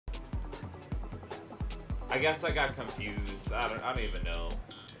I guess I got confused. I don't even know.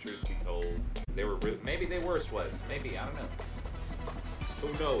 Truth be told, they were maybe they were sweats. Maybe, I don't know.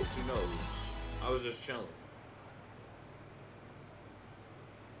 Who knows? Who knows? I was just chilling.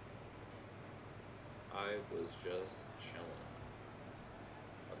 I was just chilling.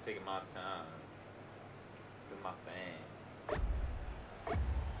 I was taking my time, doing my thing.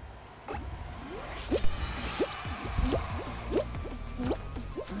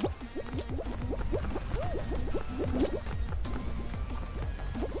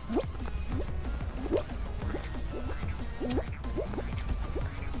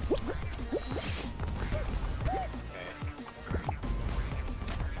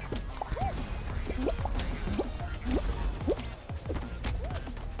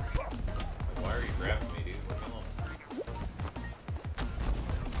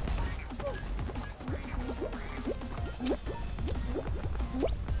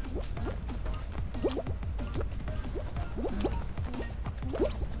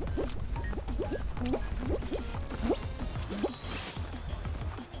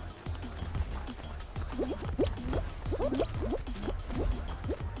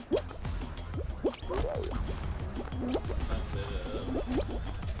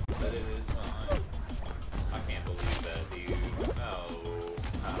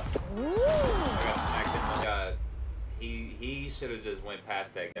 Should have just went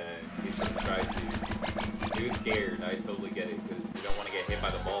past that guy. He should have tried to. He was scared. I totally get it because you don't want to get hit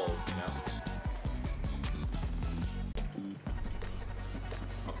by the balls, you know?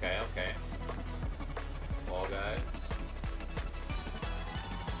 Okay, okay. Ball guys.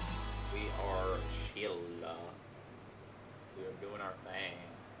 We are chill. We are doing our thing.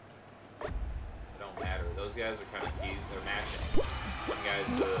 It don't matter. Those guys are kind of key. They're matching. One guy's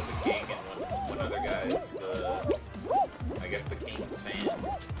the king and one other guy's the... I guess the king's fan,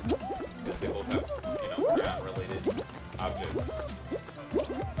 because they both have, you know, ground-related objects.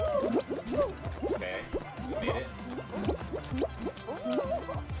 Okay, we made it.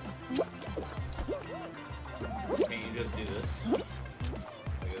 Can you just do this?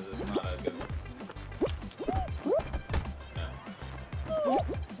 Because it's not a good one. No.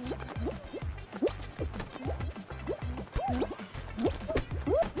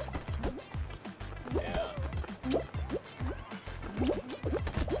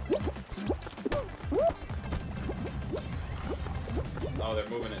 Oh, they're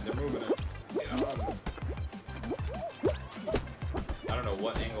moving it. They're moving it. Yeah. I don't know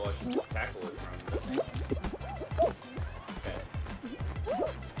what angle I should tackle it from. This angle. Okay.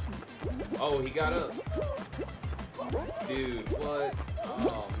 Oh, he got up. Dude, what?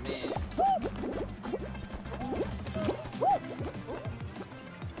 Oh, man.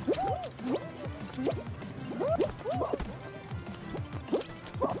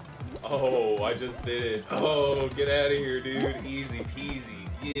 Oh, I just did it. Oh, get out of here, dude. Easy peasy.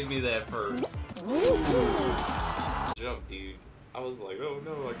 Give me that first. Jump, dude. I was like, oh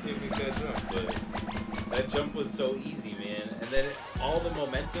no, I can't make that jump. But that jump was so easy, man. And then all the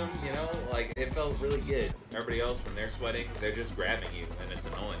momentum, you know, like, it felt really good. Everybody else, when they're sweating, they're just grabbing you, and it's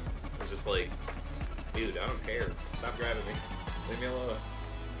annoying. It's just like, dude, I don't care. Stop grabbing me. Leave me alone.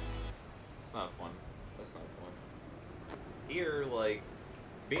 It's not fun. That's not fun. Here, like...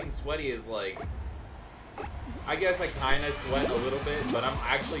 being sweaty is like, I guess I kind of sweat a little bit, but I'm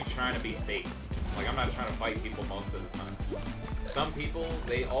actually trying to be safe. Like, I'm not trying to fight people most of the time. Some people,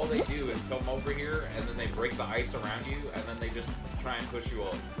 all they do is come over here, and then they break the ice around you, and then they just try and push you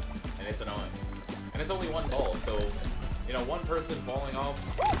off. And it's annoying. And it's only one ball, so, you know, one person falling off,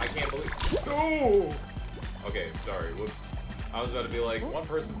 I can't believe... No! Okay, sorry, whoops. I was about to be like, one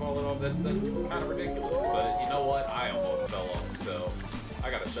person falling off, that's kind of ridiculous. But you know what? I almost fell off, so... I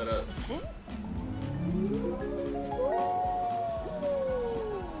gotta shut up.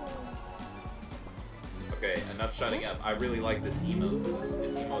 Okay, enough shutting up. I really like this emote.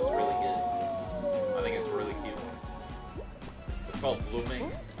 This emote's really good. I think it's really cute. It's called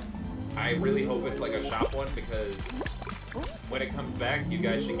Blooming. I really hope it's like a shop one because when it comes back, you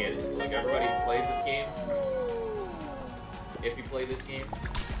guys should get it. Like, everybody who plays this game, if you play this game,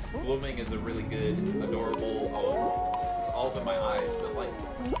 Blooming is a really good, adorable, it's all up in my eyes, but like,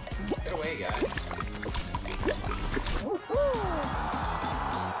 get away, guys. I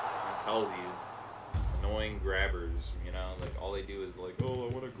tell you, annoying grabbers, you know, like, all they do is like, oh, I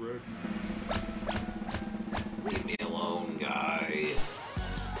want to grab you. Leave me alone, guy.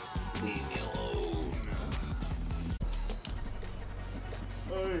 Leave me alone.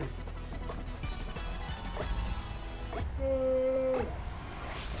 Hey.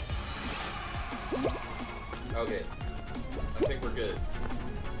 Okay, I think we're good.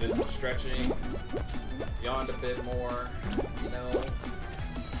 Did some stretching. Yawned a bit more. You know.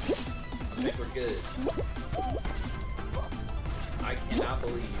 I think we're good. I cannot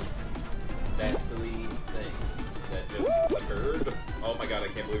believe that silly thing that just occurred. Oh my god, I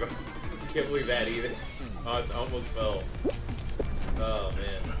can't believe it. I can't believe that either. Oh, it almost fell. Oh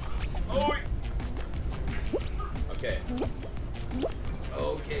man. Oh! Okay.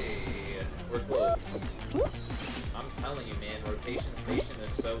 Okay. We're close. I'm telling you, man, rotation station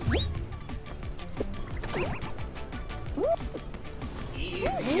is so easy.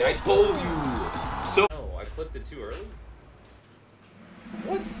 Easy, I told you! So no, I clipped it too early?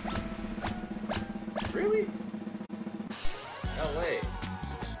 What? Really? No way.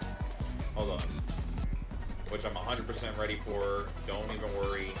 Hold on. Which I'm 100% ready for. Don't even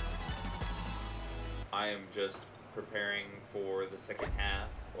worry. I am just preparing for the second half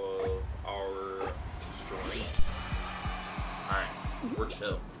of our stream. Alright, we're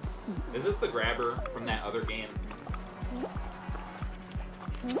chill. Is this the grabber from that other game?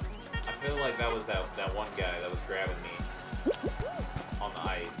 I feel like that was that one guy that was grabbing me on the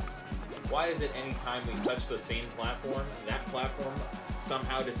ice. Why is it anytime we touch the same platform, that platform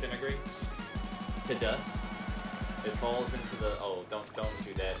somehow disintegrates to dust? It falls into the... Oh, don't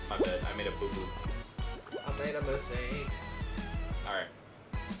do that. My bad. I made a boo-boo. I made a mistake. Alright.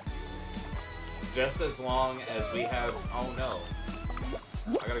 Just as long as we have... Oh, no.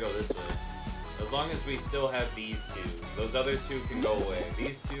 I gotta go this way. As long as we still have these two. Those other two can go away.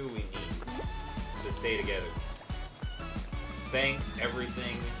 These two we need to stay together. Thank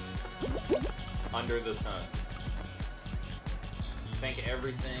everything under the sun. Thank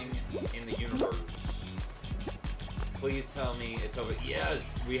everything in the universe. Please tell me it's over.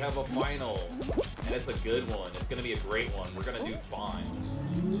 Yes, we have a final. And it's a good one. It's gonna be a great one. We're gonna do fine.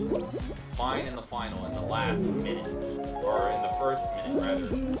 Fine in the final, in the last minute. Or in the first minute, rather.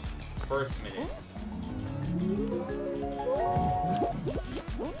 First minute.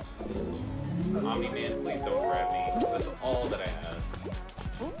 Omni-Man, please don't grab me. That's all that I ask.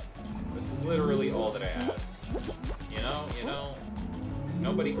 That's literally all that I ask. You know,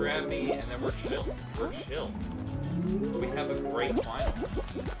 nobody grab me, and then we're chill. We're chill. We have a great final.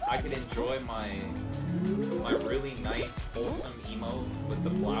 I can enjoy my really nice, wholesome emote with the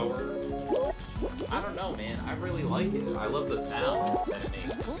flower. I don't know, man. I really like it. I love the sound that it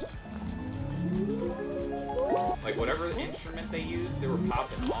makes. Like, whatever instrument they used, they were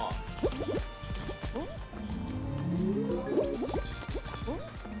popping off.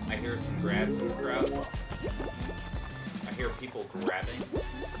 I hear some grabs in the crowd. I hear people grabbing.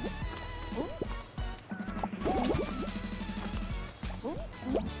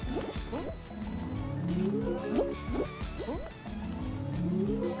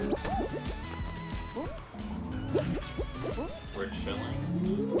 We're chilling.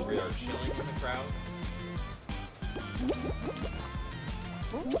 We are chilling in the crowd.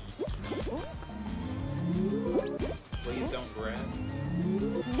 Please don't grab.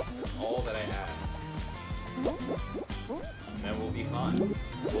 All that I ask. And then we'll be fine.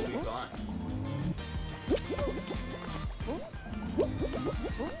 We'll be fine.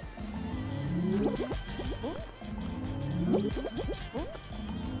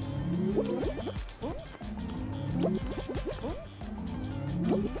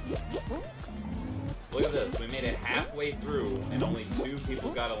 Look at this, we made it halfway through and only 2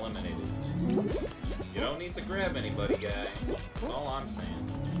 people got eliminated. You don't need to grab anybody, guy. That's all I'm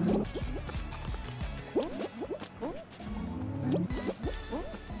saying.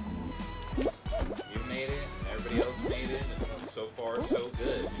 You made it, and everybody else made it, and so far so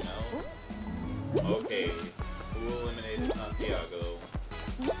good, you know? Okay, who eliminated Santiago?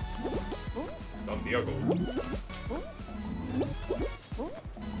 Santiago. Go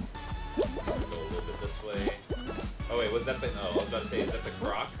a little bit this way. Oh wait, was that the... Oh, I was about to say, is that the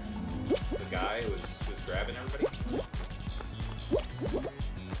Croc? The guy who was grabbing everybody?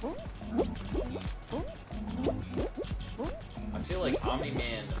 I feel like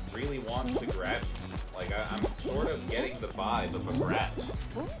Omni-Man really wants to grab me. Like, I'm sort of getting the vibe of a grab.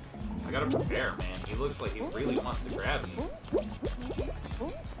 I gotta prepare, man. He looks like he really wants to grab me.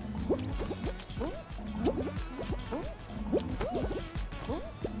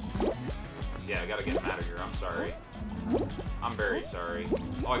 Yeah, I gotta get him out of here. I'm sorry. I'm very sorry.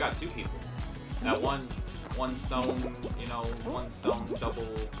 Oh, I got 2 people. That one stone, you know, one stone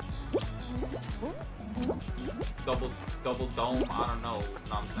double dome. I don't know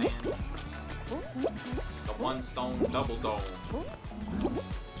what I'm saying. The one stone double dome.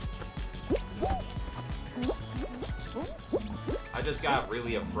 I just got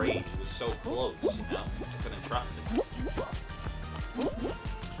really afraid. He was so close, you know. I couldn't trust him.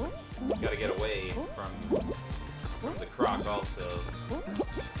 from the croc also.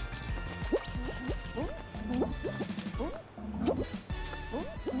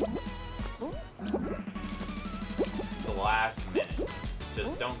 The last minute.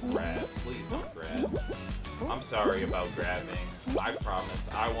 Just don't grab. Please don't grab. I'm sorry about grabbing. I promise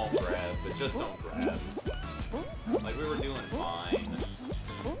I won't grab, but just don't grab. Like, we were doing fine.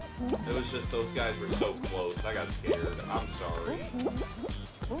 It was just those guys were so close. I got scared. I'm sorry.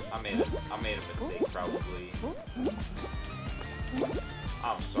 I made a mistake probably.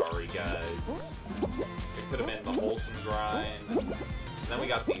 I'm sorry, guys. It could have been the wholesome grind. Then we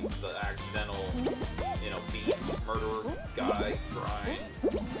got the accidental, you know, beast murderer guy grind.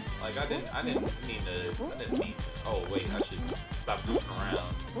 Like, I didn't mean to, oh wait, I should stop goofing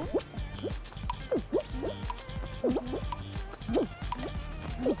around.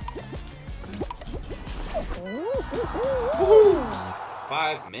 Woo!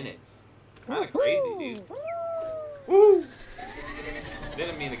 5 minutes. Kinda crazy, dude. Woo!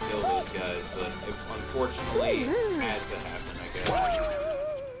 Didn't mean to kill those guys, but it unfortunately had to happen, I guess.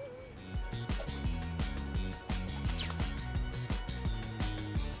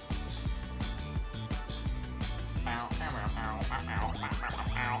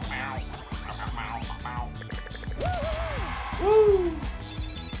 Woo!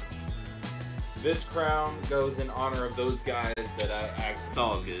 This crown goes in honor of those guys that I asked. It's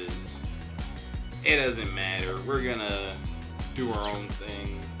all good. It doesn't matter. We're gonna do our own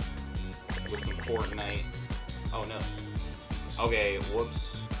thing with some Fortnite. Oh no. Okay,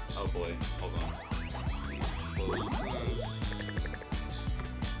 whoops. Oh boy. Hold on. Let's see. Close those.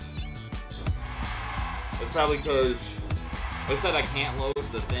 That's probably because I said I can't load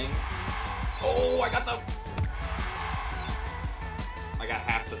the thing. Oh, I got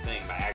half the thing by accident.